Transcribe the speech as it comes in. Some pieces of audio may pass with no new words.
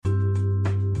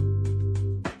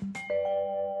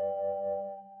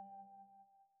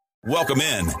Welcome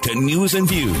in to News and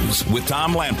Views with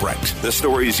Tom Lamprecht. The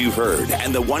stories you've heard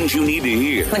and the ones you need to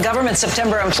hear. The government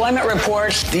September employment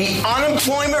report. The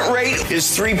unemployment rate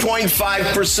is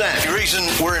 3.5%. The reason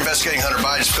we're investigating Hunter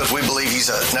Biden is because we believe he's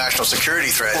a national security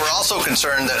threat. We're also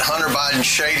concerned that Hunter Biden's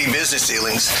shady business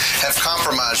dealings have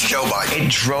compromised Joe Biden.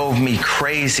 It drove me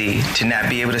crazy to not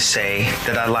be able to say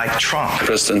that I like Trump.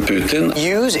 President Putin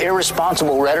Use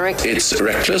irresponsible rhetoric. It's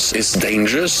reckless, it's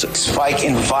dangerous. Spike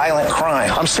in violent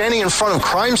crime. I'm standing in front of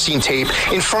crime scene tape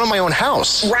in front of my own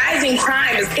house. Rising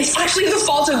crime is actually the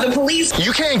fault of the police.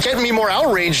 You can't get me more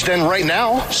outraged than right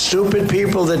now. Stupid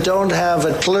people that don't have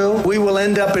a clue. We will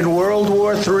end up in World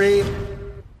War III.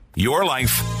 Your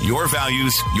life, your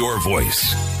values, your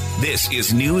voice. This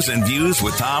is News and Views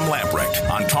with Tom Lamprecht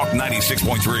on Talk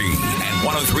 96.3 and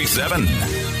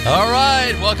 103.7. All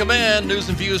right, welcome in. News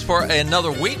and Views for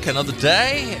another week, another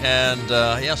day.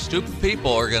 And, stupid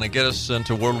people are going to get us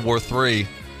into World War III.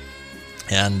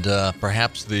 And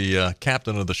perhaps the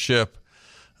captain of the ship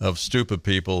of stupid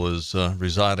people is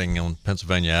residing on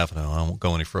Pennsylvania Avenue. I won't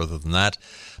go any further than that.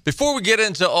 Before we get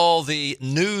into all the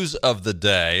news of the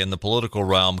day in the political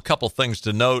realm, a couple things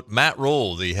to note. Matt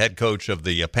Rhule, the head coach of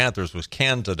the Panthers, was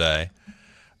canned today.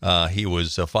 He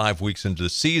was 5 weeks into the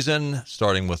season,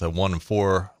 starting with a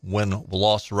 1-4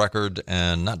 win-loss record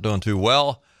and not doing too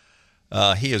well.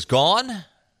 He is gone.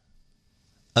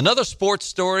 Another sports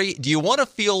story. Do you want to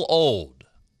feel old?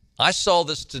 I saw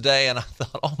this today and I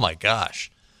thought, oh my gosh,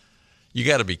 you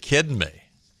got to be kidding me.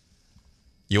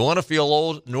 You want to feel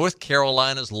old? North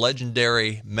Carolina's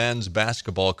legendary men's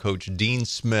basketball coach, Dean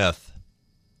Smith,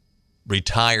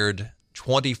 retired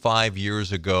 25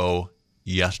 years ago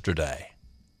yesterday.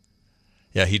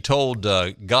 Yeah, he told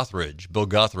Bill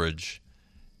Guthridge,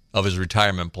 of his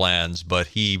retirement plans, but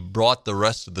he brought the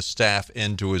rest of the staff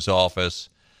into his office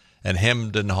and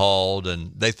hemmed and hawed,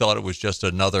 and they thought it was just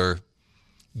another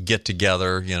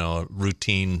get-together, a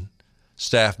routine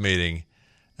staff meeting.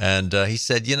 And he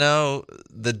said,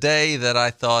 the day that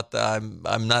I thought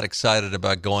I'm not excited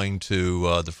about going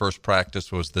to the first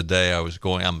practice was the day I was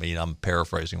going, I'm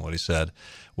paraphrasing what he said,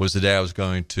 was the day I was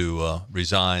going to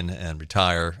resign and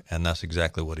retire, and that's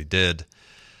exactly what he did.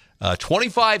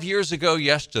 25 years ago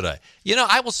yesterday.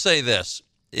 I will say this.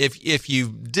 If you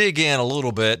dig in a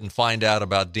little bit and find out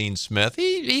about Dean Smith,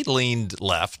 he leaned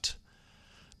left.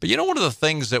 But one of the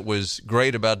things that was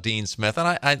great about Dean Smith,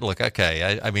 and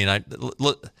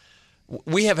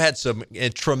we have had some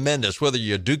tremendous, whether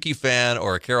you're a Dookie fan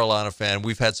or a Carolina fan,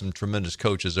 we've had some tremendous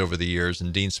coaches over the years,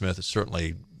 and Dean Smith is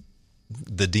certainly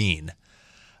the dean.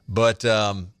 But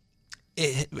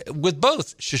with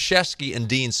both Krzyzewski and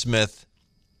Dean Smith,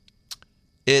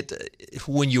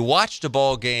 when you watched a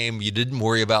ball game, you didn't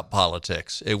worry about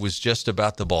politics. It was just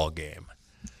about the ball game.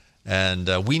 And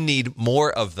we need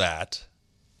more of that.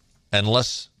 And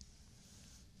less,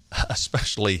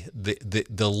 especially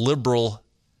the liberal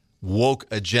woke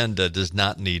agenda does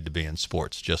not need to be in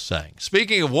sports, just saying.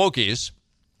 Speaking of wokies,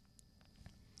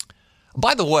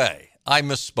 by the way, I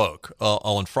misspoke.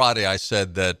 On Friday, I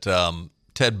said that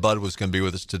Ted Budd was going to be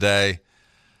with us today.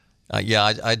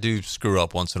 I do screw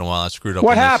up once in a while. I screwed up.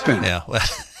 What happened?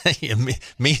 Yeah,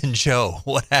 me and Joe.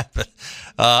 What happened?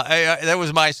 That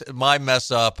was my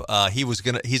mess up. He's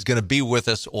gonna be with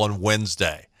us on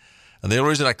Wednesday. And the only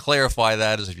reason I clarify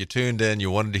that is if you tuned in,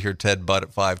 you wanted to hear Ted Budd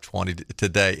at 5:20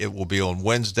 today, it will be on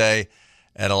Wednesday.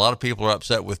 And a lot of people are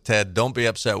upset with Ted. Don't be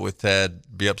upset with Ted.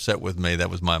 Be upset with me.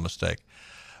 That was my mistake.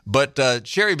 But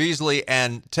Sherry Beasley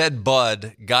and Ted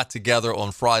Budd got together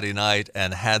on Friday night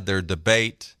and had their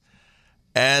debate.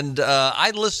 And I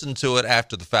listened to it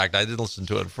after the fact. I did listen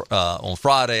to it on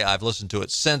Friday. I've listened to it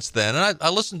since then. And I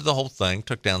listened to the whole thing,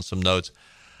 took down some notes.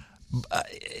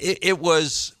 It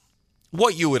was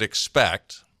what you would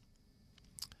expect.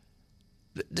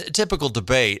 Typical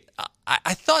debate.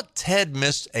 I thought Ted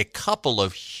missed a couple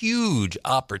of huge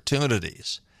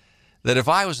opportunities that if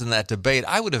I was in that debate,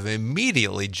 I would have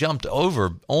immediately jumped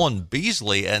over on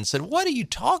Beasley and said, what are you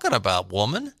talking about,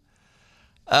 woman?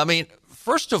 I mean,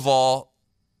 first of all,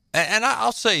 and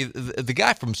I'll say the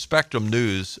guy from Spectrum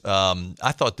News,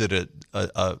 I thought did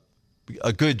a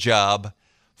good job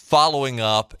following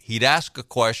up. He'd ask a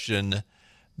question.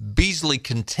 Beasley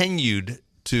continued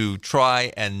to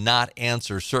try and not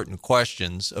answer certain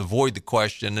questions, avoid the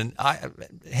question, and I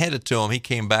handed it to him. He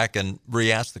came back and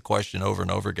re-asked the question over and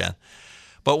over again.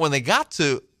 But when they got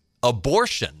to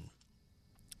abortion,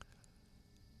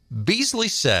 Beasley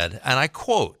said, and I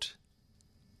quote,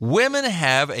 "Women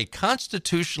have a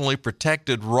constitutionally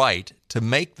protected right to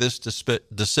make this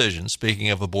decision," speaking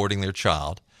of aborting their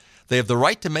child. "They have the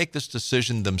right to make this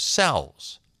decision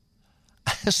themselves."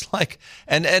 It's like,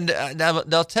 and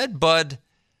now Ted Budd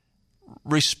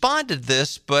responded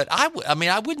this, but I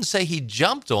wouldn't say he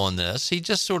jumped on this. He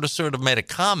just sort of made a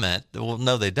comment. Well,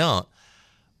 no, they don't.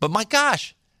 But my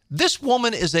gosh, this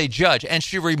woman is a judge, and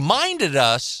she reminded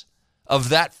us of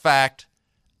that fact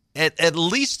at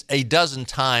least a dozen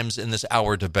times in this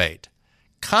hour debate.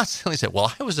 Constantly said,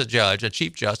 well, I was a judge, a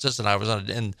chief justice, and I was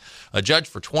a judge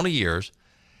for 20 years,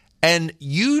 and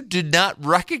you did not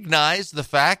recognize the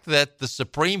fact that the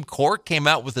Supreme Court came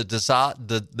out with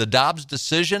the Dobbs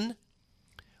decision,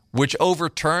 which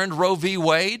overturned Roe v.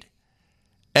 Wade,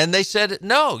 and they said,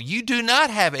 no, you do not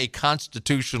have a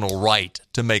constitutional right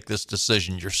to make this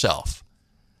decision yourself.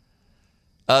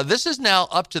 This is now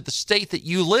up to the state that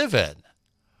you live in.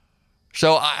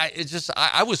 So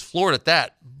I was floored at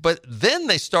that. But then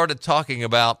they started talking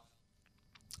about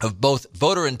both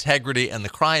voter integrity and the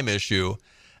crime issue,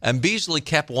 and Beasley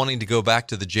kept wanting to go back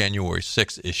to the January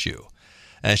 6th issue.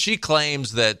 And she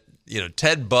claims that,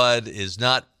 Ted Budd is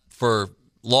not for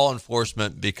law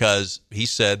enforcement because he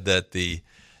said that the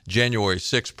January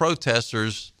 6th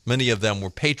protesters, many of them were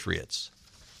patriots.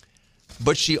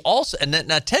 But she also,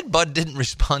 now Ted Budd didn't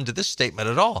respond to this statement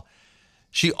at all.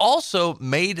 She also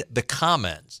made the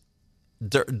comments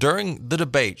during the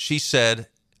debate. She said,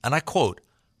 and I quote,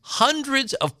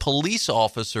 hundreds of police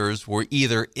officers were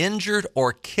either injured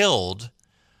or killed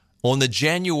on the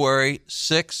January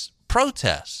 6th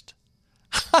protest.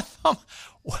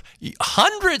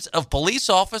 Hundreds of police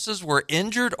officers were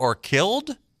injured or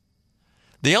killed?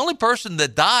 The only person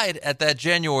that died at that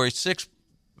January 6th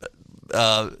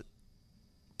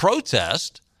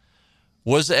protest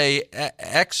was a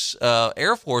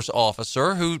ex-Air Force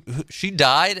officer who she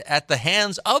died at the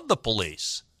hands of the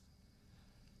police.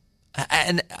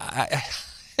 And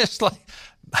it's like,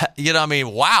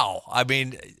 wow.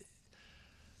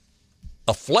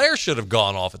 A flare should have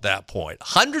gone off at that point.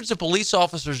 Hundreds of police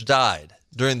officers died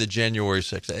during the January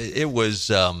 6th. It was,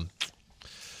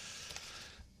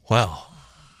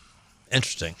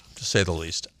 interesting to say the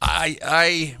least.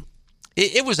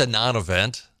 It was a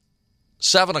non-event.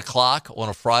 7 o'clock on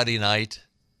a Friday night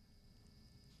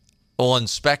on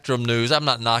Spectrum News. I'm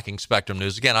not knocking Spectrum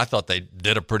News. Again, I thought they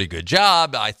did a pretty good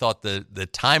job. I thought the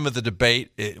time of the debate,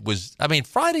 it was,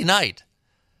 Friday night.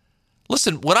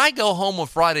 Listen, when I go home on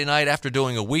Friday night after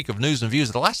doing a week of news and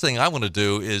views, the last thing I want to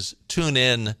do is tune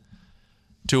in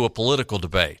to a political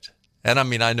debate. And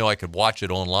I know I could watch it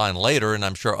online later, and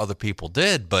I'm sure other people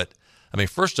did. But,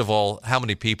 first of all, how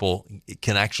many people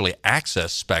can actually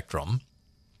access Spectrum?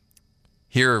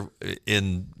 Here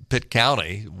in Pitt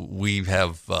County, we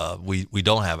have we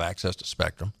don't have access to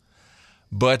Spectrum.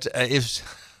 But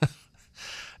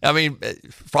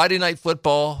Friday night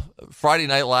football, Friday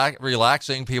night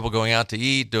relaxing, people going out to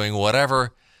eat, doing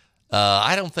whatever.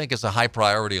 I don't think it's a high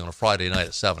priority on a Friday night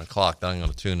at 7 o'clock that I'm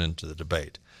going to tune into the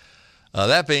debate.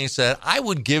 That being said, I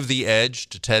would give the edge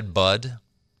to Ted Budd.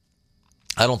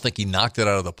 I don't think he knocked it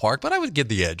out of the park, but I would give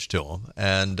the edge to him.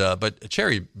 And but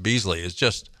Cherry Beasley is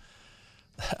just,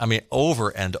 over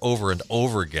and over and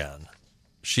over again,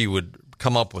 she would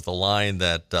come up with a line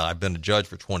that I've been a judge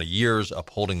for 20 years,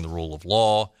 upholding the rule of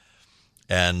law.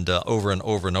 And over and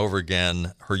over and over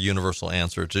again, her universal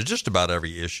answer to just about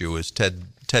every issue is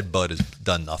Ted Budd has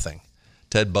done nothing.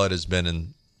 Ted Budd has been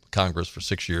in Congress for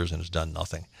 6 years and has done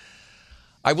nothing.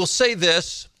 I will say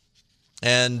this,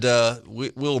 and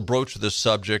we'll broach this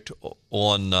subject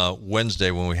on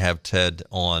Wednesday when we have Ted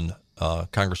on,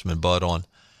 Congressman Budd on.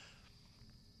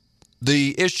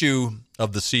 The issue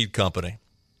of the seed company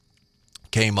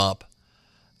came up.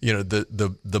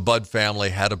 The Budd family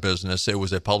had a business. It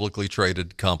was a publicly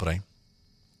traded company.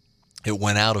 It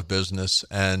went out of business,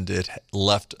 and it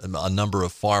left a number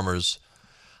of farmers.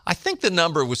 I think the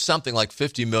number was something like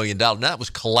 $50 million. And that was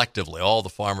collectively all the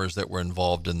farmers that were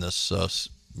involved in this,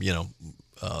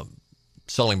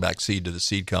 selling back seed to the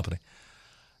seed company.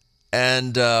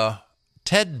 And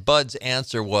Ted Budd's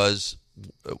answer was,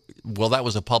 well, that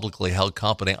was a publicly held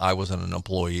company. I wasn't an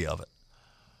employee of it.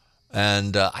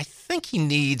 And I think he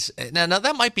needs – now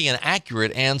that might be an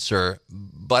accurate answer,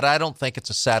 but I don't think it's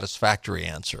a satisfactory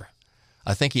answer.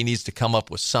 I think he needs to come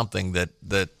up with something that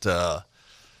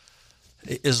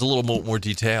is a little more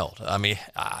detailed.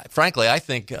 Frankly, I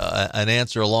think an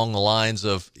answer along the lines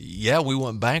of, yeah, we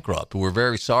went bankrupt. We're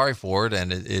very sorry for it,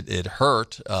 and it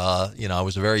hurt. I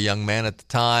was a very young man at the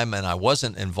time, and I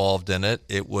wasn't involved in it.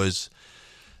 It was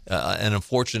an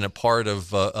unfortunate part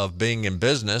of being in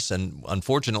business, and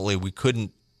unfortunately, we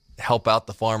couldn't help out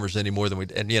the farmers any more than we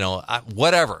did. And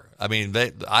whatever. I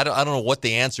don't know what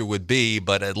the answer would be,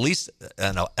 but at least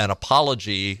an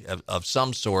apology of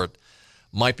some sort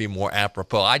might be more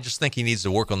apropos. I just think he needs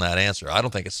to work on that answer. I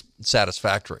don't think it's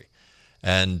satisfactory.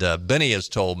 And Benny has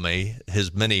told me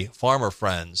his many farmer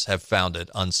friends have found it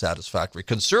unsatisfactory.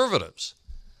 Conservatives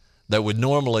that would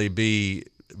normally be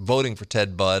voting for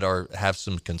Ted Budd or have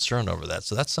some concern over that.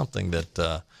 So that's something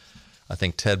that I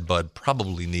think Ted Budd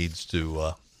probably needs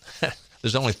to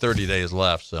there's only 30 days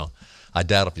left, so I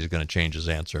doubt if he's going to change his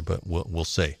answer, but we'll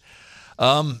see.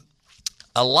 A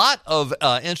lot of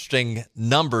interesting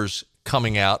numbers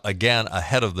coming out, again,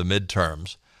 ahead of the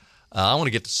midterms. I want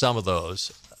to get to some of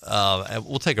those. And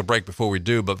we'll take a break before we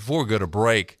do, but before we go to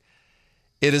break,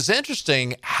 it is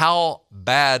interesting how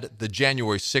bad the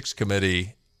January 6th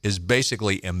committee is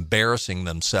basically embarrassing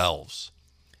themselves.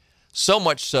 So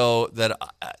much so that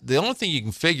the only thing you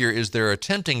can figure is they're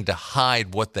attempting to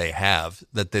hide what they have,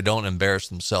 that they don't embarrass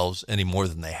themselves any more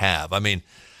than they have. I mean,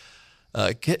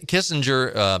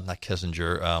 Kinzinger,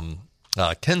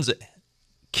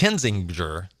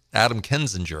 Adam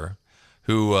Kinzinger,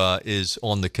 who is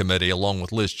on the committee along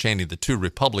with Liz Cheney, the two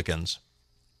Republicans.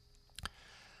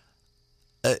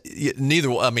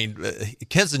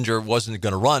 Kinzinger wasn't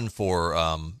going to run for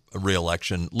a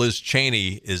re-election. Liz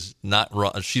Cheney is not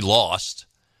run. She lost.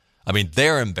 I mean,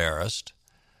 they're embarrassed.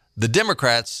 The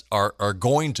Democrats are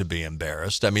going to be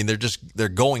embarrassed. I mean, they're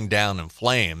going down in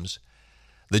flames.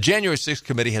 The January 6th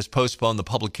committee has postponed the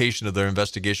publication of their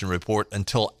investigation report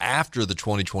until after the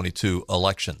 2022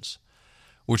 elections,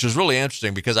 which is really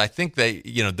interesting because I think they,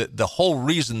 the whole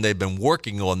reason they've been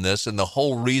working on this and the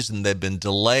whole reason they've been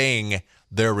delaying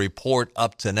their report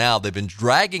up to now, they've been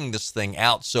dragging this thing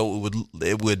out so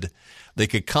they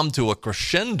could come to a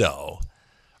crescendo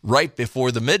right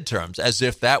before the midterms, as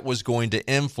if that was going to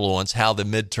influence how the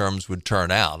midterms would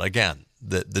turn out. Again,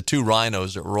 the two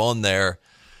rhinos that were on there,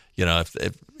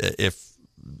 if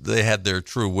they had their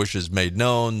true wishes made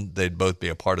known, they'd both be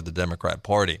a part of the Democrat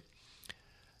Party.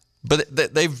 But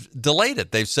they've delayed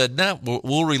it. They've said, no,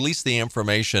 we'll release the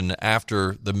information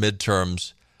after the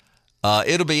midterms.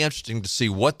 It'll be interesting to see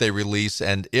what they release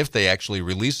and if they actually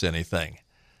release anything.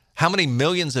 How many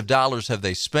millions of dollars have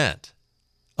they spent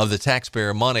of the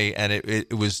taxpayer money? And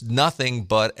it was nothing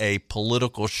but a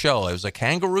political show. It was a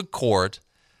kangaroo court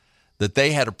that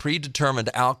they had a predetermined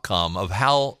outcome of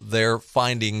how their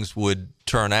findings would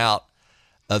turn out.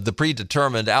 The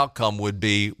predetermined outcome would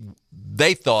be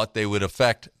they thought they would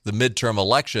affect the midterm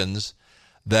elections,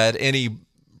 that any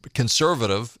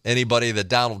conservative, anybody that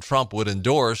Donald Trump would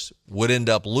endorse, would end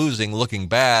up losing, looking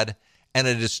bad, and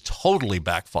it has totally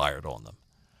backfired on them.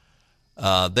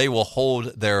 They will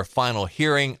hold their final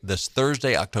hearing this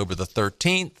Thursday, October the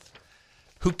 13th.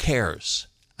 Who cares?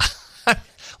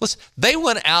 Listen, they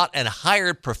went out and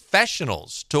hired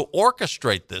professionals to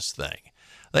orchestrate this thing.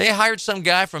 They hired some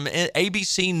guy from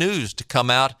ABC News to come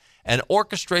out and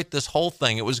orchestrate this whole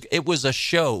thing. It was a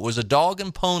show. It was a dog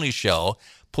and pony show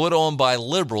put on by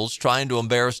liberals trying to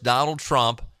embarrass Donald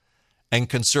Trump and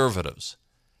conservatives.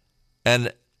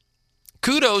 And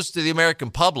kudos to the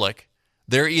American public.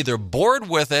 They're either bored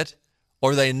with it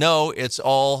or they know it's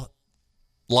all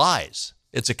lies.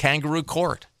 It's a kangaroo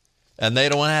court, and they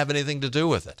don't want to have anything to do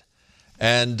with it.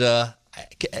 And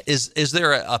is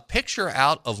there a picture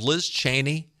out of Liz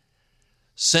Cheney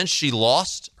since she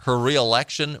lost her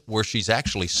re-election where she's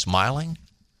actually smiling?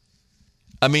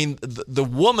 I mean, the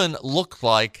woman looked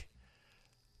like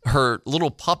her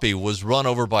little puppy was run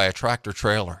over by a tractor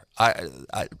trailer.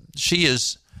 She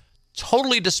is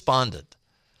totally despondent.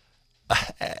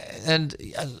 And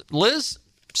Liz,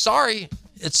 sorry,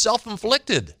 it's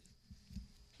self-inflicted.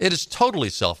 It is totally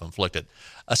self-inflicted.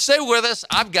 Stay with us.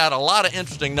 I've got a lot of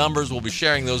interesting numbers. We'll be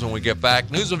sharing those when we get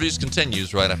back. News and Views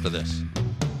continues right after this.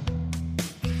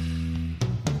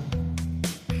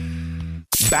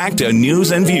 Back to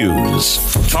News and Views.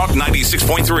 Talk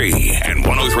 96.3 and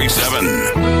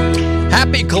 103.7.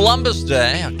 Happy Columbus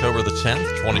Day, October the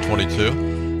 10th,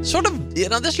 2022. Sort of,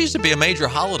 this used to be a major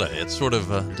holiday. It sort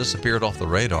of disappeared off the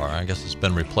radar. I guess it's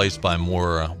been replaced by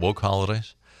more woke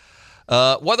holidays.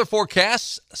 Weather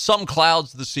forecasts, some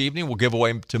clouds this evening will give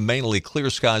way to mainly clear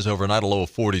skies overnight, a low of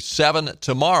 47.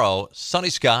 Tomorrow, sunny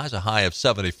skies, a high of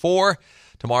 74.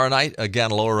 Tomorrow night,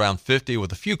 again, a low around 50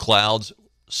 with a few clouds.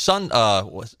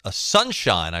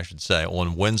 Sunshine, I should say,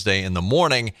 on Wednesday in the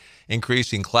morning,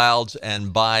 increasing clouds,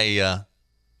 and by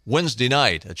Wednesday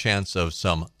night, a chance of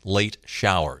some late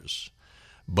showers.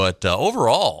 But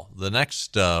overall, the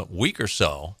next week or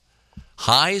so,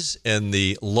 highs in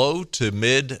the low to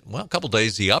mid, a couple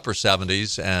days, the upper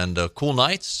 70s, and cool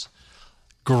nights.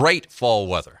 Great fall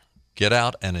weather. Get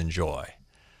out and enjoy.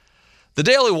 The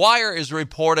Daily Wire is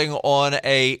reporting on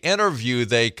an interview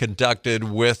they conducted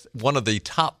with one of the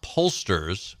top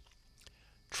pollsters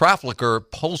trafficker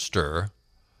pollster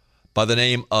by the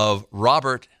name of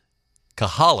Robert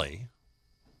Cahaly.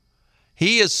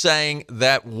 He is saying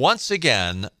that once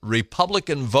again,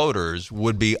 Republican voters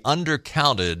would be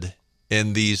undercounted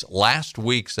in these last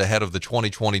weeks ahead of the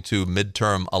 2022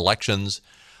 midterm elections.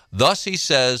 Thus, he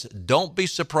says, don't be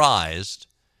surprised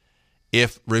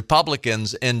if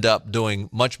Republicans end up doing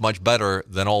much, much better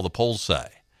than all the polls say.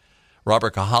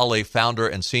 Robert Cahaly, founder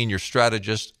and senior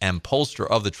strategist and pollster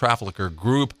of the Trafficker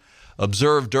Group,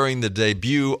 observed during the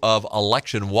debut of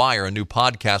Election Wire, a new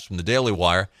podcast from the Daily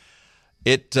Wire,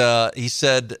 he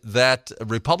said that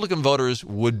Republican voters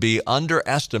would be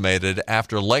underestimated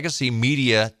after legacy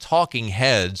media talking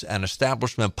heads and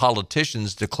establishment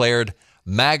politicians declared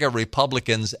MAGA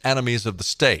Republicans enemies of the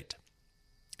state.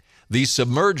 These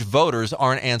submerged voters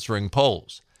aren't answering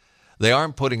polls. They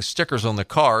aren't putting stickers on the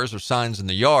cars or signs in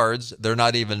the yards. They're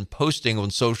not even posting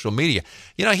on social media.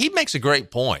 You know, he makes a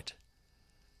great point.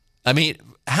 I mean,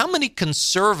 how many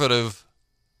conservative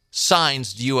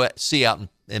signs do you see out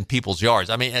in people's yards?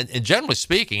 I mean, and generally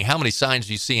speaking, how many signs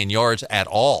do you see in yards at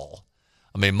all?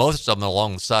 I mean, most of them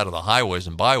along the side of the highways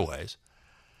and byways.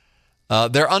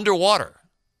 They're underwater.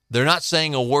 They're not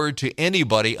saying a word to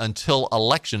anybody until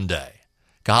Election Day.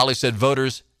 Cahaly said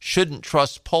voters shouldn't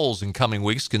trust polls in coming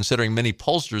weeks, considering many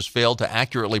pollsters failed to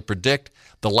accurately predict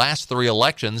the last three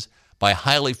elections by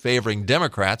highly favoring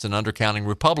Democrats and undercounting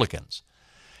Republicans.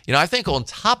 You know, I think on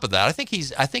top of that, I think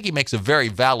he makes a very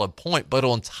valid point, but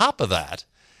on top of that,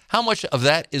 how much of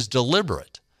that is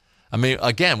deliberate? I mean,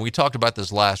 again, we talked about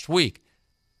this last week.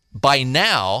 By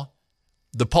now,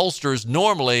 the pollsters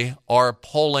normally are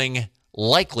polling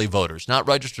likely voters, not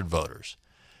registered voters.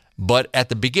 But at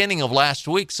the beginning of last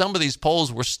week, some of these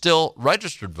polls were still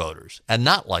registered voters and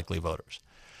not likely voters.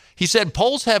 He said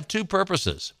polls have two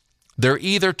purposes. They're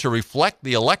either to reflect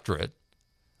the electorate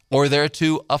or they're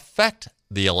to affect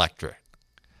the electorate.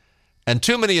 And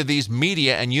too many of these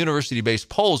media and university-based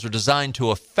polls are designed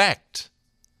to affect,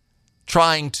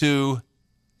 trying to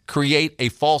create a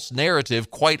false narrative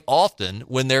quite often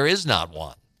when there is not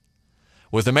one.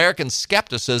 With American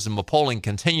skepticism of polling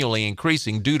continually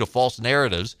increasing due to false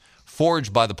narratives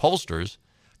forged by the pollsters,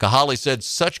 Cahaly said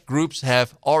such groups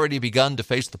have already begun to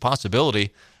face the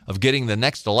possibility of getting the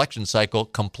next election cycle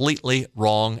completely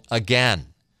wrong again.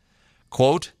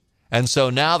 Quote, and so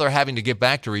now they're having to get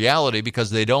back to reality because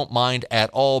they don't mind at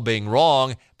all being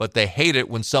wrong, but they hate it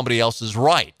when somebody else is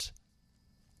right.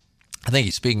 I think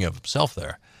he's speaking of himself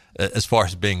there as far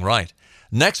as being right.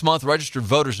 Next month, registered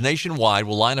voters nationwide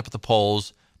will line up at the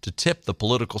polls to tip the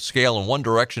political scale in one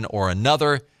direction or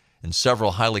another in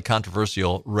several highly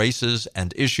controversial races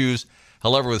and issues.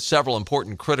 However, with several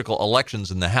important critical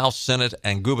elections in the House, Senate,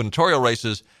 and gubernatorial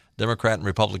races, Democrat and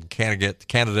Republican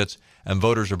candidates and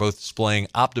voters are both displaying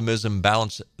optimism,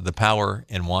 balance the power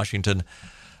in Washington.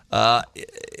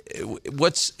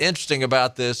 What's interesting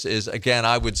about this is, again,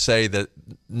 I would say that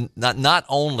not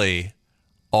only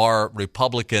are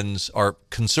Republicans or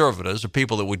conservatives or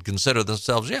people that would consider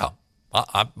themselves,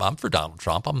 I'm for Donald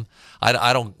Trump.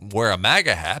 I don't wear a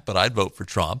MAGA hat, but I'd vote for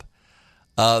Trump.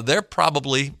 They're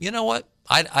probably, you know what?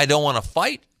 I don't want to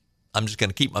fight. I'm just going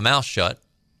to keep my mouth shut.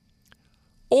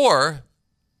 Or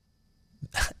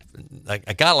like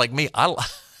a guy like me, I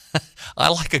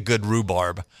like a good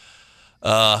rhubarb.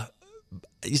 So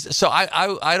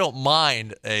I don't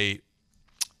mind a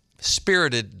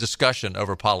spirited discussion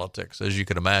over politics, as you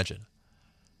can imagine.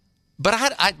 But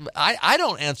I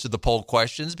don't answer the poll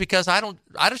questions because I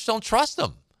just don't trust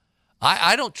them.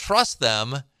 I don't trust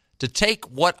them to take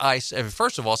what I say.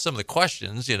 First of all, some of the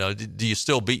questions, you know, do you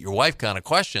still beat your wife kind of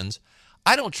questions,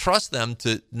 I don't trust them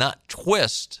to not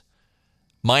twist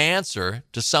my answer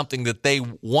to something that they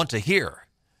want to hear.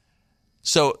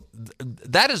 So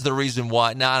that is the reason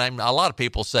why. Now, a lot of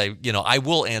people say, you know, I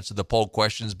will answer the poll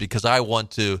questions because I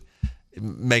want to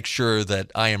make sure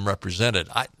that I am represented.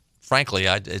 Frankly,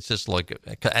 it's just like,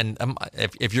 and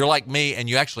if you're like me and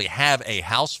you actually have a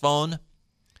house phone,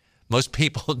 most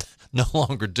people no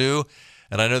longer do.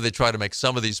 And I know they try to make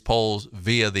some of these polls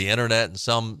via the internet and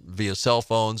some via cell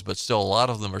phones, but still a lot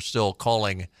of them are still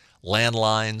calling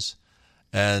landlines.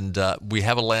 And we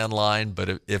have a landline,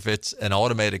 but if it's an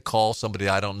automated call, somebody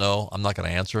I don't know, I'm not going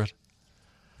to answer it.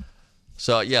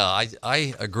 So, yeah,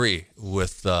 I agree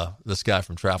with this guy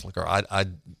from Trafficker.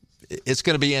 It's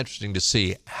going to be interesting to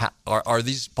see, are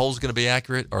these polls going to be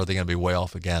accurate or are they going to be way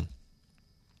off again?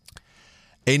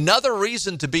 Another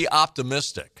reason to be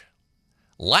optimistic.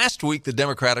 Last week, the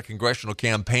Democratic Congressional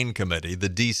Campaign Committee, the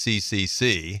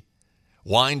DCCC,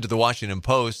 whined to the Washington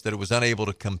Post that it was unable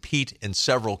to compete in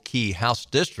several key House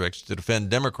districts to defend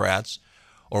Democrats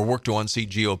or work to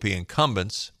unseat GOP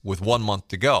incumbents with 1 month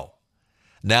to go.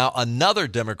 Now, another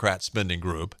Democrat spending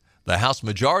group, the House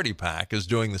Majority PAC, is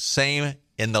doing the same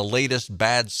in the latest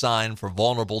bad sign for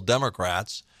vulnerable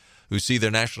Democrats who see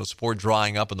their national support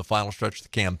drying up in the final stretch of the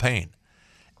campaign.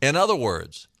 In other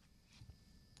words,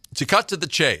 to cut to the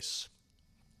chase,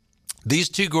 these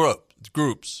two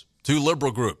groups, two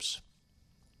liberal groups,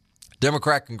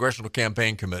 Democrat Congressional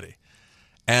Campaign Committee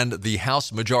and the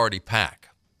House Majority PAC,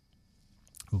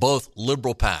 both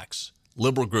liberal PACs,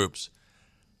 liberal groups,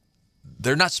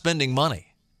 they're not spending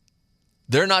money.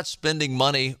 They're not spending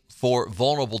money for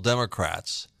vulnerable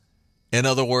Democrats. In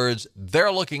other words,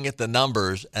 they're looking at the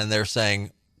numbers and they're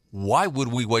saying, why would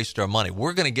we waste our money?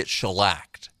 We're going to get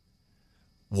shellacked.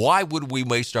 Why would we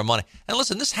waste our money? And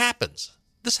listen, this happens.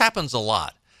 This happens a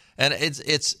lot. And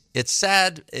it's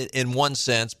sad in one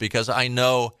sense, because I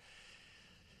know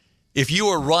if you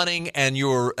are running and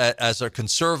you're as a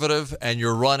conservative and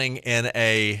you're running in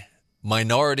a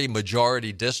minority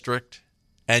majority district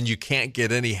and you can't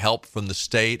get any help from the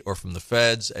state or from the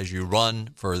feds as you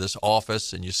run for this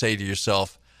office, and you say to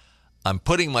yourself, I'm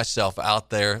putting myself out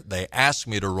there. They asked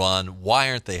me to run. Why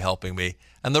aren't they helping me?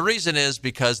 And the reason is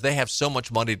because they have so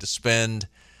much money to spend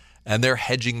and they're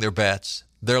hedging their bets.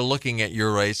 They're looking at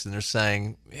your race and they're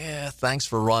saying, yeah, thanks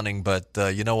for running, but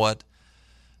you know what?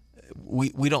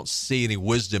 We don't see any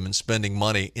wisdom in spending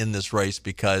money in this race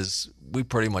because we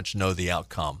pretty much know the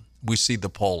outcome. We see the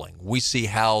polling. We see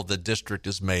how the district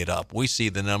is made up. We see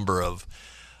the number of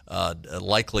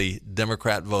likely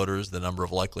Democrat voters, the number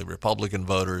of likely Republican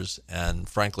voters, and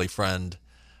frankly, friend,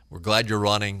 we're glad you're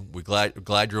running. We're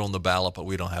glad you're on the ballot, but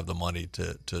we don't have the money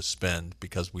to spend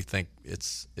because we think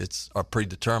it's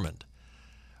predetermined.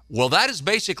 Well, that is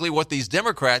basically what these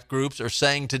Democrat groups are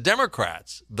saying to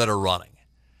Democrats that are running.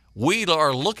 We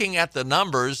are looking at the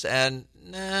numbers and,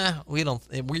 we don't.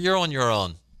 You're on your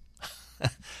own,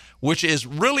 which is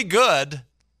really good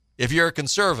if you're a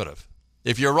conservative.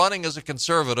 If you're running as a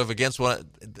conservative against one,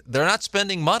 they're not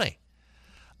spending money.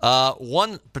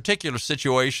 One particular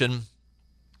situation,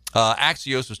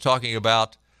 Axios was talking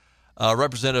about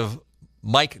Representative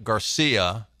Mike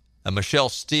Garcia and Michelle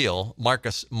Steele.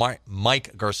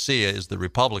 Mike Garcia is the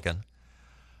Republican.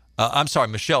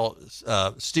 Michelle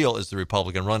Steele is the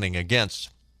Republican running against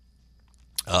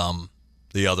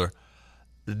the other.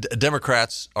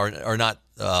 Democrats are not,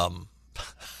 I'll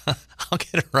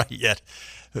get it right yet.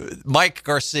 Mike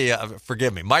Garcia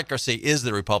is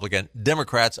the Republican.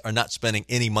 Democrats are not spending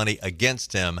any money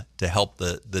against him to help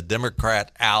the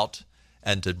Democrat out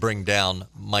and to bring down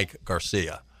Mike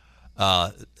Garcia.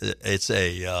 It's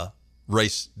a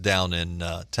race down in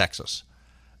Texas.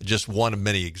 Just one of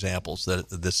many examples that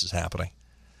this is happening.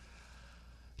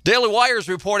 Daily Wire is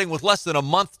reporting with less than a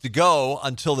month to go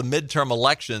until the midterm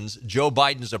elections, Joe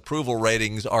Biden's approval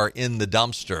ratings are in the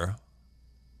dumpster.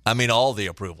 I mean, all the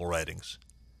approval ratings.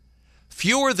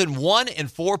 Fewer than 1 in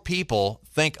 4 people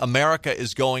think America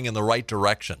is going in the right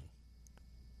direction,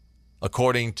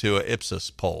 according to an Ipsos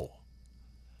poll.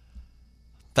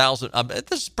 This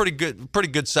is pretty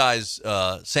good size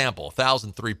sample.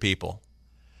 1,003 people.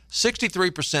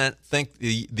 63% think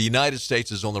the United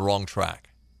States is on the wrong track.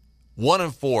 1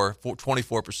 in 4,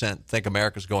 24%, think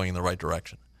America's going in the right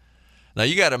direction. Now,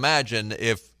 you got to imagine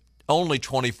if only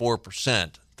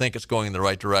 24% think it's going in the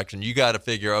right direction, you got to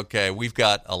figure, okay, we've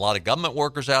got a lot of government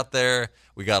workers out there.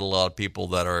 We got a lot of people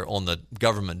that are on the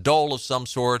government dole of some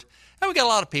sort. And we got a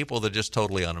lot of people that are just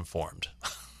totally uninformed.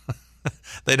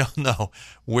 They don't know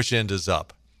which end is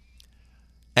up.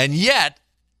 And yet,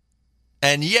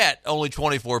 only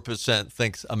 24%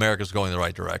 thinks America's going in the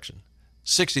right direction.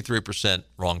 63%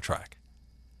 wrong track.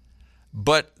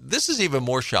 But this is even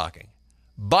more shocking.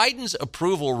 Biden's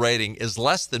approval rating is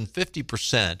less than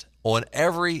 50% on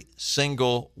every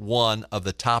single one of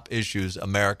the top issues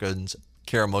Americans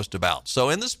care most about. So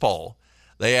in this poll,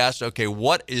 they asked, okay,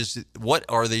 what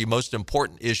are the most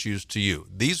important issues to you?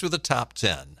 These were the top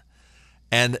 10.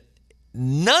 And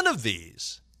none of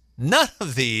these,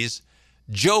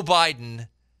 Joe Biden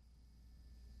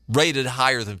rated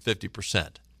higher than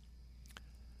 50%.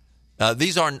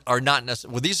 These are not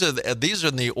necessarily. Well, these are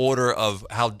in the order of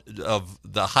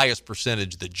the highest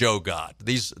percentage that Joe got.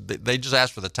 They just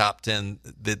asked for the top 10.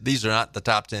 These are not the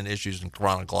top 10 issues in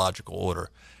chronological order.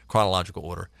 In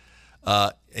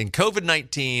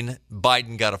COVID-19,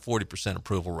 Biden got a 40%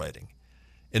 approval rating.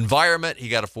 Environment, he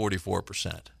got a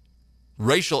 44%.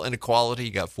 Racial inequality, he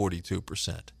got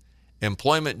 42%.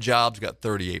 Employment jobs got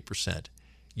 38%.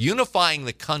 Unifying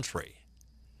the country,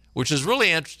 which is really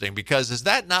interesting because is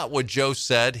that not what Joe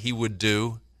said he would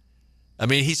do I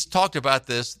mean, he's talked about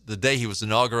this the day he was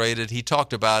inaugurated. He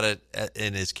talked about it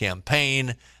in his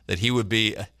campaign, that he would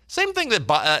be same thing that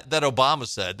Obama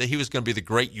said, that he was going to be the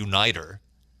great uniter.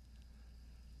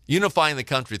 Unifying the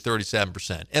country,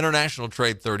 37%. International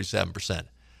trade, 37%.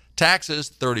 Taxes,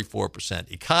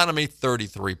 34%. Economy,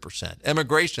 33%.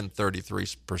 Immigration,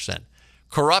 33%.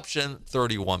 Corruption,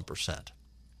 31%.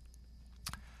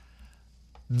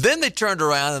 Then they turned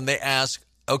around and they asked,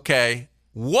 okay,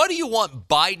 what do you want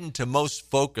Biden to most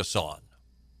focus on?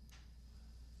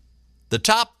 The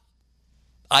top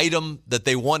item that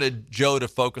they wanted Joe to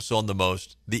focus on the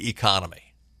most, the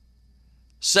economy.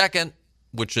 Second,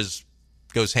 which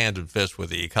goes hand in fist with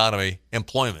the economy,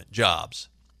 employment, jobs.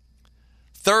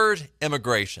 Third,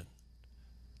 immigration.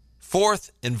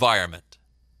 Fourth, environment.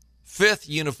 Fifth,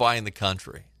 unifying the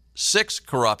country. Sixth,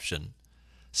 corruption.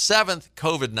 Seventh,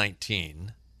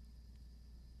 COVID-19.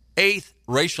 Eighth,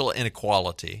 racial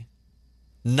inequality.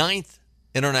 Ninth,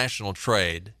 international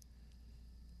trade.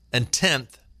 And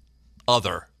 10th,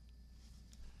 other.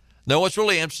 Now, what's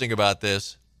really interesting about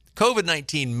this,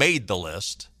 COVID-19 made the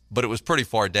list, but it was pretty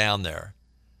far down there.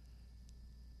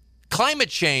 Climate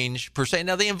change, per se,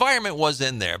 now the environment was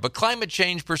in there, but climate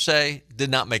change, per se, did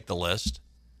not make the list.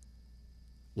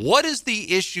 What is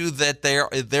the issue that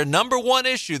their number one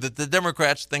issue that the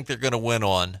Democrats think they're going to win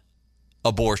on?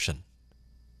 Abortion.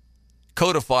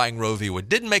 Codifying Roe v. Wade.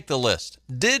 Didn't make the list.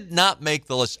 Did not make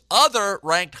the list. Other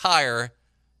ranked higher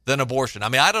than abortion. I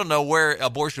mean, I don't know where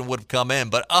abortion would have come in,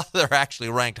 but other actually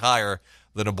ranked higher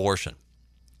than abortion.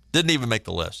 Didn't even make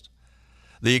the list.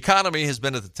 The economy has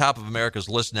been at the top of America's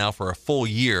list now for a full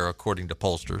year, according to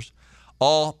pollsters.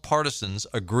 All partisans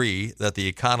agree that the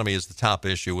economy is the top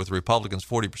issue, with Republicans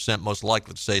 40% most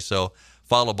likely to say so,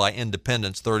 followed by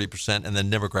independents 30%, and then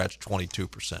Democrats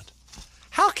 22%.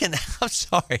 I'm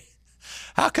sorry,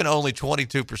 how can only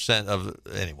 22% of,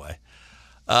 anyway.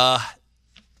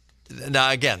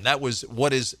 Now, again, that was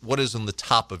what is on the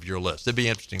top of your list. It'd be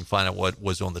interesting to find out what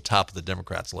was on the top of the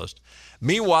Democrats' list.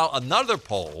 Meanwhile, another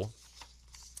poll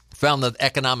found that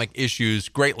economic issues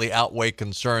greatly outweigh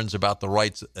concerns about the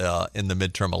rights in the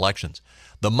midterm elections.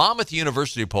 The Monmouth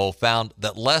University poll found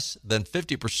that less than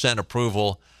 50%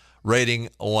 approval rating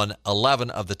on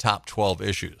 11 of the top 12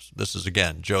 issues. This is,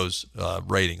 again, Joe's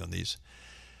rating on these.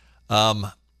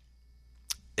 Bottom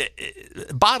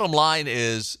line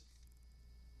is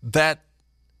that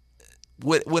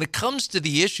when it comes to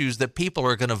the issues that people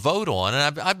are going to vote on,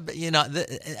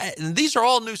 and these are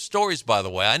all new stories, by the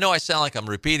way. I know I sound like I'm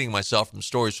repeating myself from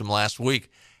stories from last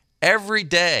week. Every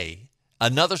day,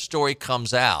 another story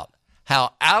comes out,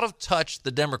 how out of touch the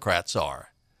Democrats are.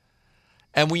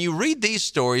 And when you read these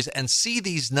stories and see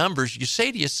these numbers, you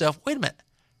say to yourself, wait a minute,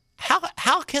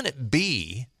 how can it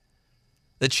be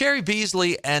that Cheri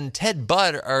Beasley and Ted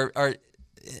Budd are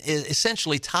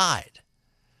essentially tied?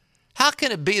 How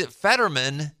can it be that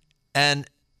Fetterman and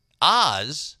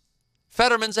Oz,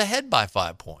 Fetterman's ahead by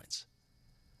 5 points?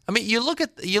 I mean, you look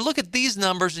at these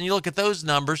numbers and you look at those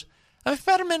numbers. I mean,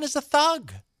 Fetterman is a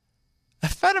thug.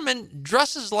 Fetterman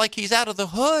dresses like he's out of the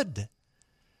hood.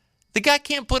 The guy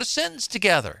can't put a sentence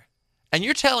together. And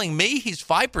you're telling me he's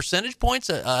 5 percentage points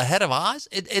ahead of Oz?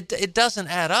 It doesn't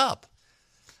add up.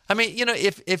 I mean, you know,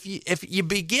 if you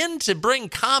begin to bring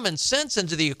common sense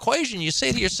into the equation, you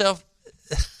say to yourself,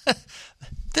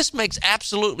 this makes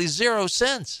absolutely zero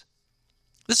sense.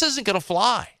 This isn't going to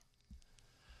fly.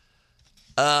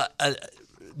 Now,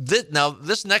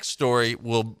 this next story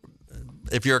will,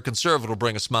 if you're a conservative, will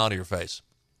bring a smile to your face.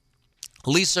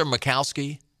 Lisa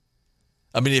Murkowski.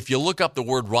 I mean, if you look up the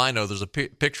word rhino, there's a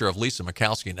picture of Lisa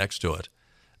Murkowski next to it,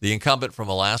 the incumbent from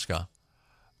Alaska.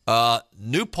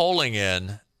 New polling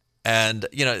in. And,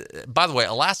 you know, by the way,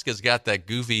 Alaska's got that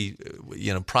goofy,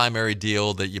 primary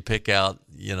deal that you pick out,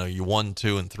 you 1,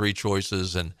 2, and 3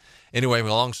 choices. And anyway,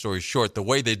 long story short, the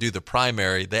way they do the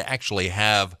primary, they actually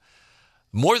have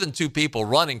more than 2 people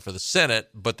running for the Senate,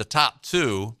 but the top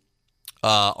 2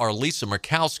 are Lisa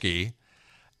Murkowski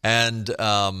and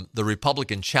the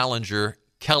Republican challenger,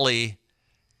 Kelly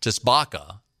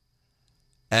Tshibaka.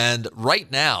 And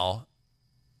right now,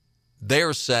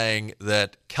 they're saying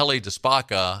that Kelly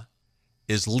Tshibaka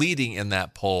is leading in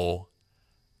that poll.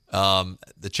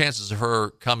 The chances of her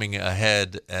coming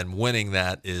ahead and winning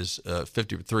that is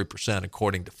 53%,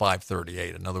 according to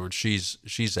 538. In other words,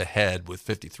 she's ahead with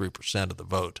 53% of the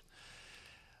vote.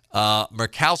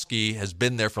 Murkowski has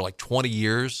been there for like 20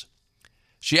 years.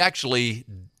 She actually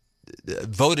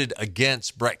voted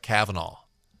against Brett Kavanaugh.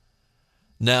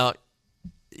 Now,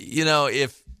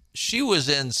 if she was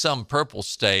in some purple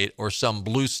state or some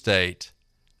blue state,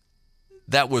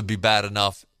 that would be bad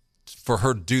enough for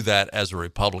her to do that as a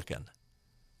Republican.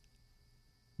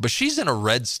 but she's in a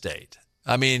red state.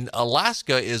 I mean,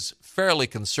 Alaska is fairly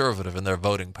conservative in their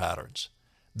voting patterns.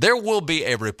 There will be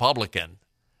a Republican.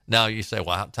 Now you say,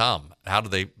 well, Tom, how do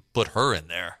they put her in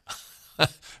there?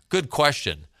 Good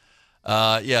question.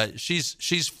 Yeah,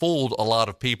 she's fooled a lot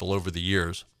of people over the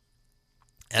years.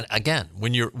 And again,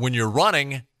 when you're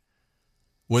running,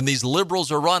 when these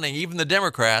liberals are running, even the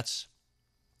Democrats,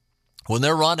 when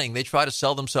they're running, they try to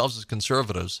sell themselves as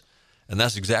conservatives, and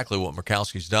that's exactly what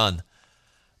Murkowski's done.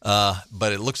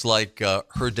 But it looks like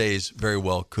her days very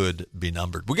well could be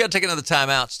numbered. We got to take another time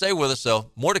out. Stay with us, though.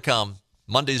 More to come.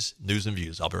 Monday's News and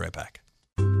Views. I'll be right back.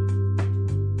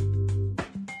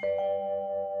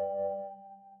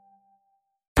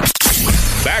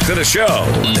 Back to the show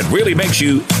that really makes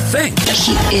you think.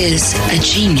 He is a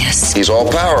genius. He's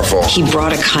all powerful. He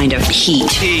brought a kind of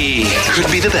heat. He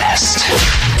could be the best.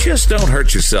 Just don't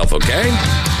hurt yourself, okay?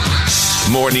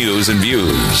 More news and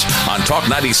views on Talk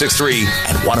 96.3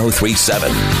 and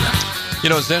 103.7. You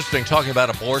know, it's interesting talking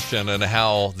about abortion and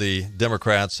how the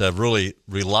Democrats have really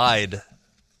relied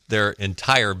their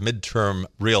entire midterm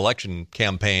reelection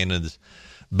campaign is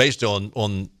based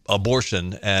on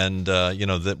abortion and,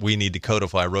 that we need to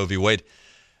codify Roe v. Wade.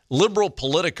 Liberal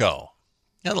Politico,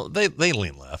 they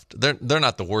lean left. They're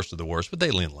not the worst of the worst, but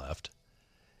they lean left.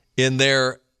 In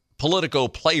their Politico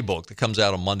playbook that comes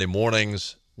out on Monday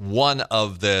mornings, one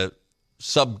of the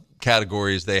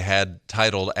subcategories they had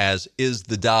titled as "Is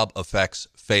the Dobbs Effects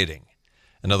Fading?"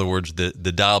 In other words, the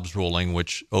Dobbs ruling,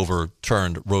 which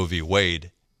overturned Roe v.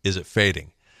 Wade, is it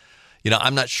fading?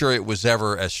 I'm not sure it was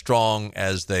ever as strong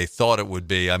as they thought it would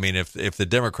be. I mean, if the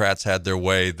Democrats had their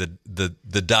way,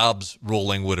 the Dobbs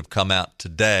ruling would have come out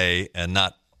today and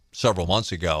not several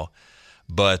months ago.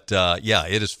 But,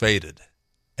 it has faded.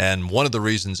 And one of the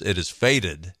reasons it has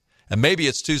faded, and maybe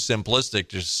it's too simplistic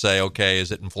to say, okay,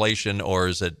 is it inflation or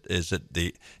is it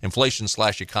the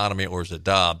inflation/economy or is it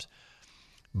Dobbs?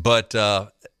 But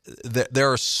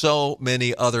there are so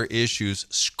many other issues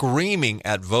screaming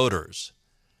at voters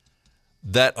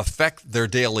that affect their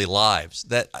daily lives.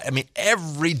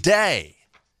 Every day,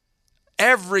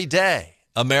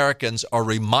 Americans are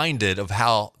reminded of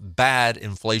how bad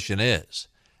inflation is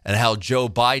and how Joe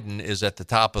Biden is at the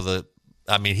top of the.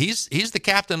 He's the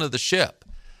captain of the ship.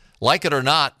 Like it or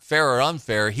not, fair or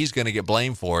unfair, he's going to get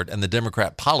blamed for it, and the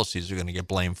Democrat policies are going to get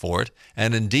blamed for it.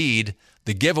 And indeed,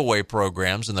 the giveaway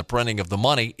programs and the printing of the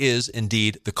money is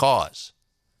indeed the cause.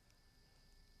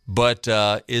 But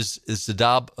is the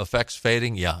Dobbs effects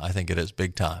fading? Yeah, I think it is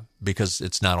big time because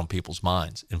it's not on people's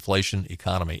minds. Inflation,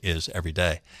 economy is every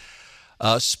day.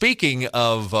 Speaking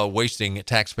of wasting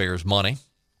taxpayers' money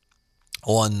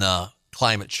on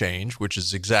climate change, which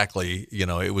is exactly,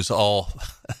 it was all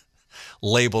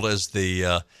labeled as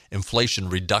the Inflation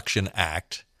Reduction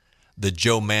Act. The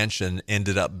Joe Manchin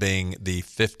ended up being the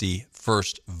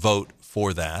 51st vote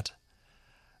for that.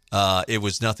 It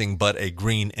was nothing but a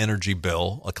green energy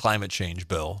bill, a climate change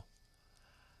bill.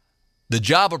 The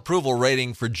job approval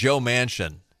rating for Joe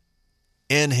Manchin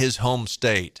in his home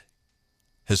state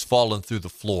has fallen through the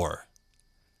floor.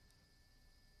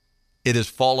 It has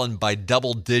fallen by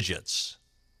double digits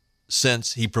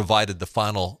since he provided the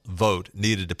final vote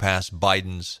needed to pass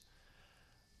Biden's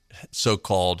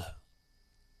so-called,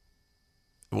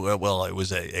 well, it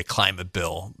was a climate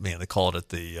bill. They called it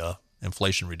the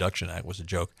Inflation Reduction Act, was a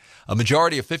joke. A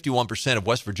majority of 51% of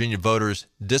West Virginia voters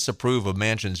disapprove of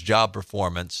Manchin's job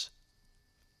performance.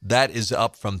 That is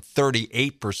up from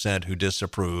 38% who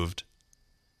disapproved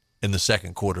in the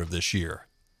second quarter of this year.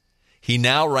 He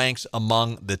now ranks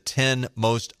among the 10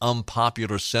 most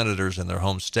unpopular senators in their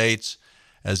home states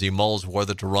as he mulls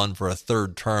whether to run for a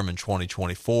third term in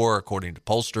 2024, according to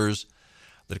pollsters.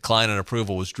 The decline in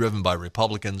approval was driven by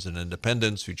Republicans and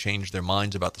independents who changed their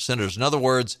minds about the senators. In other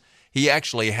words, he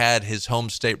actually had his home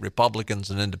state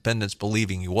Republicans and independents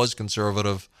believing he was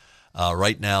conservative.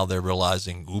 Right now, they're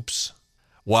realizing, oops.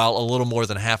 While a little more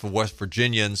than half of West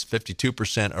Virginians,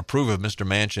 52%, approve of Mr.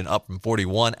 Manchin, up from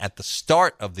 41% at the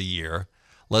start of the year,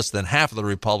 less than half of the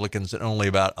Republicans and only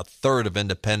about a third of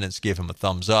independents give him a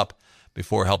thumbs up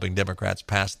before helping Democrats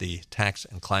pass the tax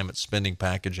and climate spending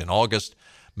package in August.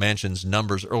 Manchin's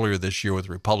numbers earlier this year with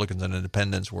Republicans and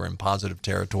independents were in positive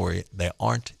territory. They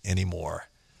aren't anymore.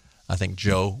 I think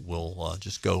Joe will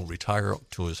just go retire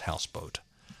to his houseboat.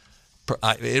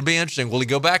 It'd be interesting. Will he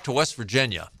go back to West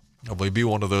Virginia? Or will he be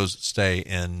one of those that stay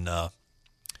in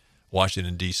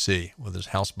Washington, D.C. with his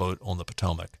houseboat on the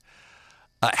Potomac?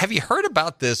 Have you heard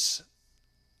about this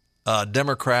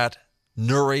Democrat,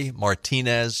 Nury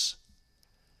Martinez,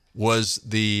 was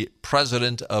the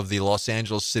president of the Los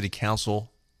Angeles City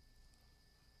Council.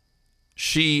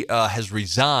 She has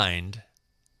resigned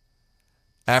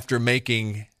after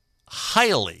making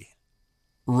highly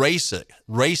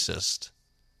racist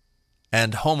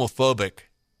and homophobic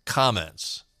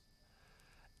comments.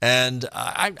 And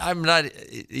I'm not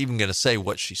even going to say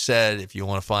what she said. If you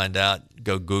want to find out,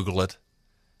 go Google it.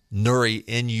 Nury,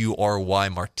 N-U-R-Y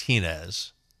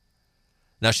Martinez.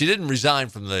 Now, she didn't resign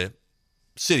from the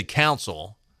city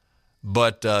council,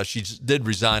 but she did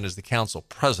resign as the council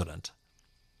president.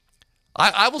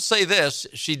 I will say this.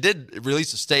 She did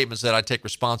release a statement that I take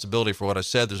responsibility for what I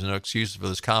said. There's no excuses for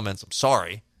those comments. I'm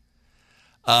sorry.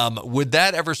 Would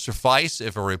that ever suffice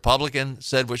if a Republican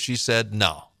said what she said?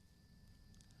 No.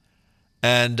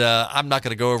 And I'm not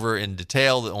going to go over in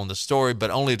detail on the story,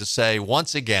 but only to say,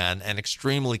 once again, an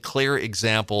extremely clear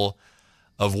example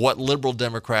of what liberal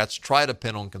Democrats try to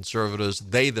pin on conservatives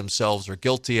they themselves are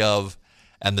guilty of,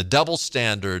 and the double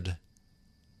standard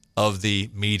of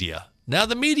the media. Now,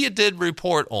 the media did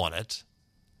report on it,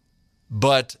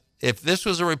 but if this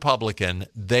was a Republican,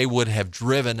 they would have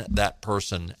driven that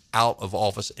person out of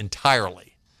office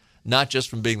entirely, not just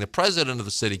from being the president of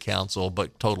the city council,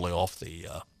 but totally off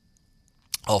the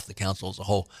council as a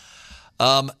whole.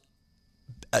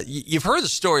 You've heard the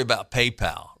story about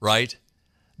PayPal, right?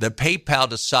 That PayPal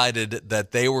decided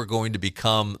that they were going to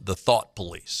become the thought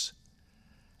police.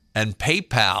 And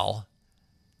PayPal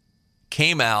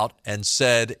came out and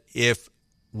said, if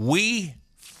we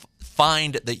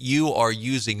find that you are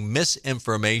using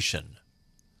misinformation,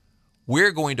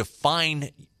 we're going to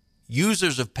fine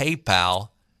users of PayPal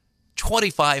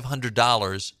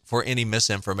 $2,500 for any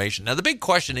misinformation. Now, the big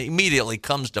question that immediately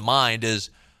comes to mind is,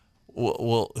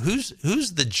 well, who's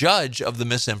the judge of the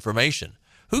misinformation?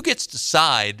 Who gets to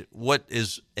decide what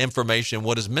is information,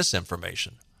 what is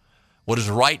misinformation, what is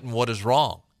right and what is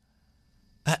wrong?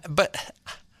 But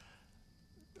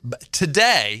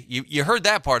today, you heard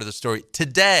that part of the story.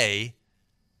 Today,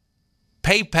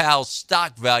 PayPal's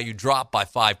stock value dropped by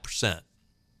 5%.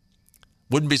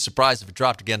 Wouldn't be surprised if it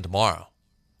dropped again tomorrow.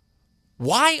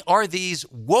 Why are these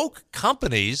woke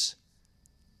companies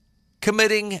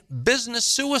committing business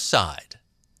suicide?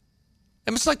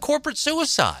 I mean, it's like corporate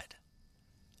suicide.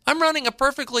 I'm running a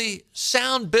perfectly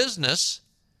sound business,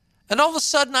 and all of a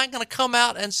sudden I'm going to come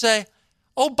out and say,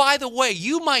 oh, by the way,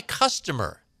 you, my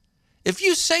customer, if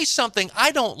you say something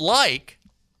I don't like,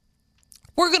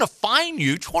 we're going to fine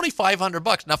you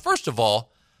 $2,500. Now, first of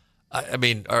all, I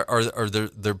mean, are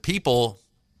there people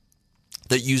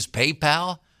that use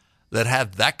PayPal that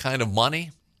have that kind of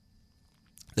money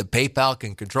that PayPal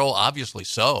can control? Obviously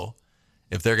so,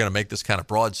 if they're going to make this kind of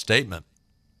broad statement.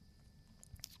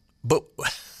 But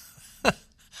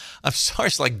I'm sorry,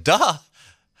 it's like, duh.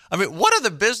 I mean, what other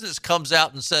business comes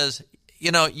out and says, you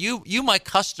know, you my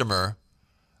customer,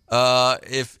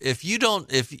 if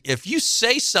you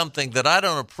say something that I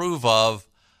don't approve of,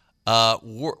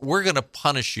 we're going to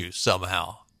punish you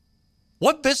somehow.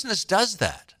 What business does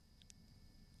that?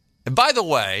 And by the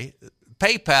way,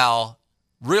 PayPal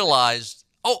realized,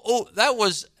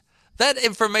 that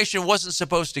information wasn't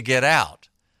supposed to get out.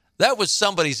 That was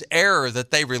somebody's error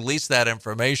that they released that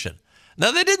information.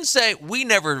 Now, they didn't say, we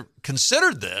never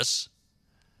considered this.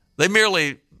 They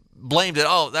merely blamed it,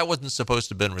 that wasn't supposed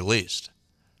to have been released.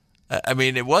 I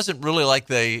mean, it wasn't really like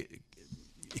they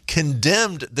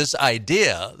condemned this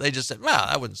idea. They just said,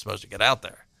 that wasn't supposed to get out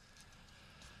there.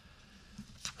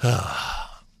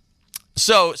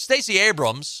 So Stacey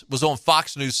Abrams was on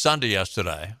Fox News Sunday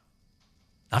yesterday.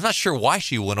 I'm not sure why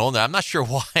she went on there. I'm not sure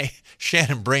why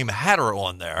Shannon Bream had her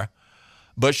on there.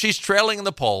 But she's trailing in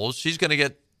the polls. She's going to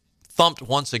get thumped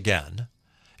once again.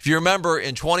 If you remember,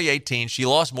 in 2018, she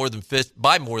lost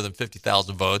by more than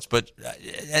 50,000 votes. But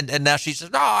and now she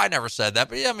says, no, I never said that.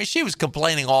 But yeah, I mean, she was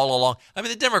complaining all along. I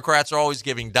mean, the Democrats are always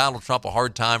giving Donald Trump a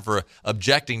hard time for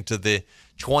objecting to the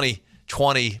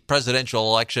 2020 presidential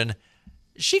election.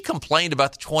 She complained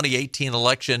about the 2018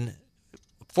 election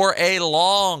for a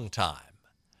long time.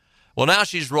 Well, now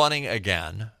she's running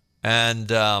again. And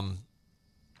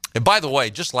by the way,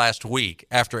 just last week,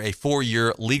 after a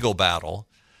 4-year legal battle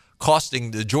costing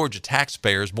the Georgia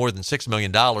taxpayers more than $6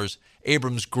 million,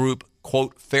 Abrams' group,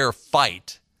 quote, Fair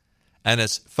Fight, and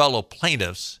its fellow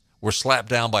plaintiffs were slapped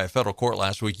down by a federal court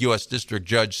last week. U.S. District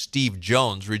Judge Steve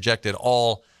Jones rejected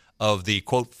all of the,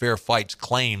 quote, Fair Fight's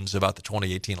claims about the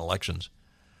 2018 elections.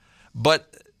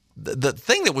 But the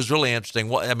thing that was really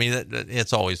interesting, I mean,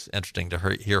 it's always interesting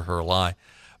to hear her lie.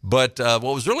 But what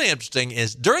was really interesting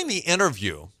is during the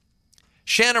interview,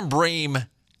 Shannon Bream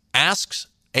asks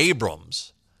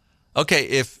Abrams, okay,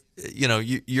 if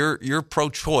you're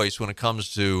pro-choice when it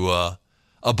comes to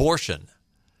abortion,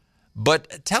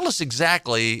 but tell us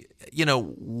exactly,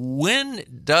 when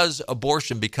does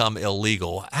abortion become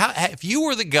illegal? If you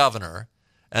were the governor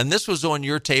and this was on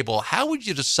your table, how would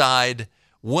you decide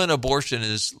when abortion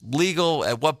is legal?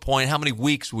 At what point? How many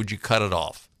weeks would you cut it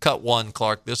off? Cut one,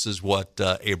 Clark. This is what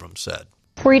Abrams said.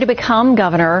 Were you to become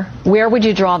governor, where would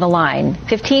you draw the line?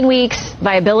 15 weeks,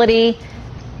 viability?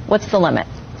 What's the limit?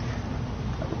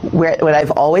 What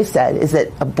I've always said is that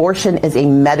abortion is a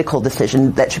medical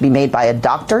decision that should be made by a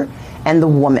doctor and the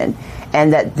woman,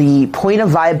 and that the point of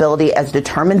viability as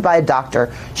determined by a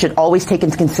doctor should always take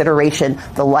into consideration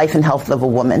the life and health of a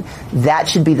woman. That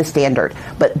should be the standard.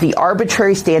 But the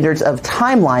arbitrary standards of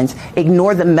timelines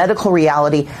ignore the medical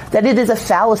reality that it is a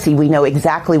fallacy. We know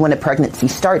exactly when a pregnancy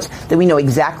starts, that we know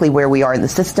exactly where we are in the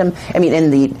system, in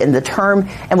the term.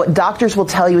 And what doctors will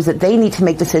tell you is that they need to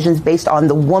make decisions based on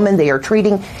the woman they are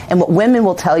treating. And what women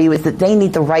will tell you is that they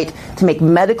need the right to make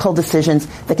medical decisions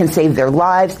that can save their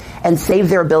lives and save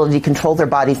their ability to control their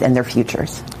bodies and their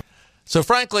futures. So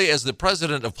frankly, as the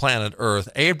president of planet Earth,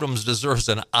 Abrams deserves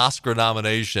an Oscar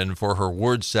nomination for her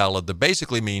word salad that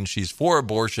basically means she's for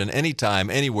abortion anytime,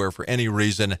 anywhere, for any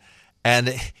reason.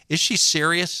 And is she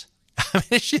serious? I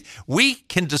mean, we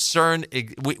can't discern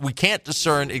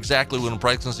exactly when a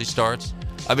pregnancy starts.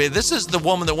 I mean, this is the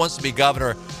woman that wants to be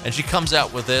governor, and she comes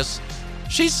out with this.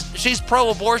 She's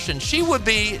pro-abortion. She would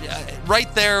be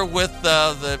right there with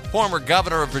the former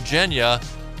governor of Virginia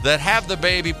that have the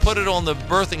baby, put it on the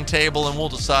birthing table, and we'll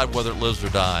decide whether it lives or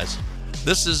dies.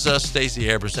 This is Stacey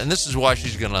Abrams, and this is why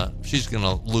she's gonna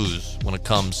lose when it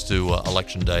comes to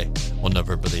Election Day on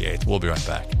November the 8th. We'll be right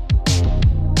back.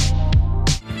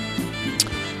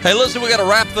 Hey, listen, we got to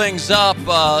wrap things up.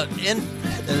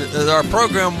 Our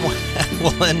program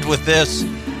will end with this.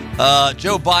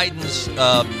 Joe Biden's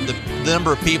the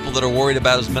number of people that are worried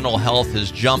about his mental health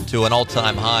has jumped to an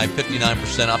all-time high,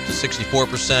 59% up to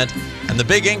 64%. And the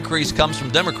big increase comes from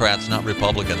Democrats, not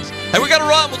Republicans. Hey, we got to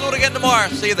run. We'll do it again tomorrow.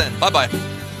 See you then. Bye-bye.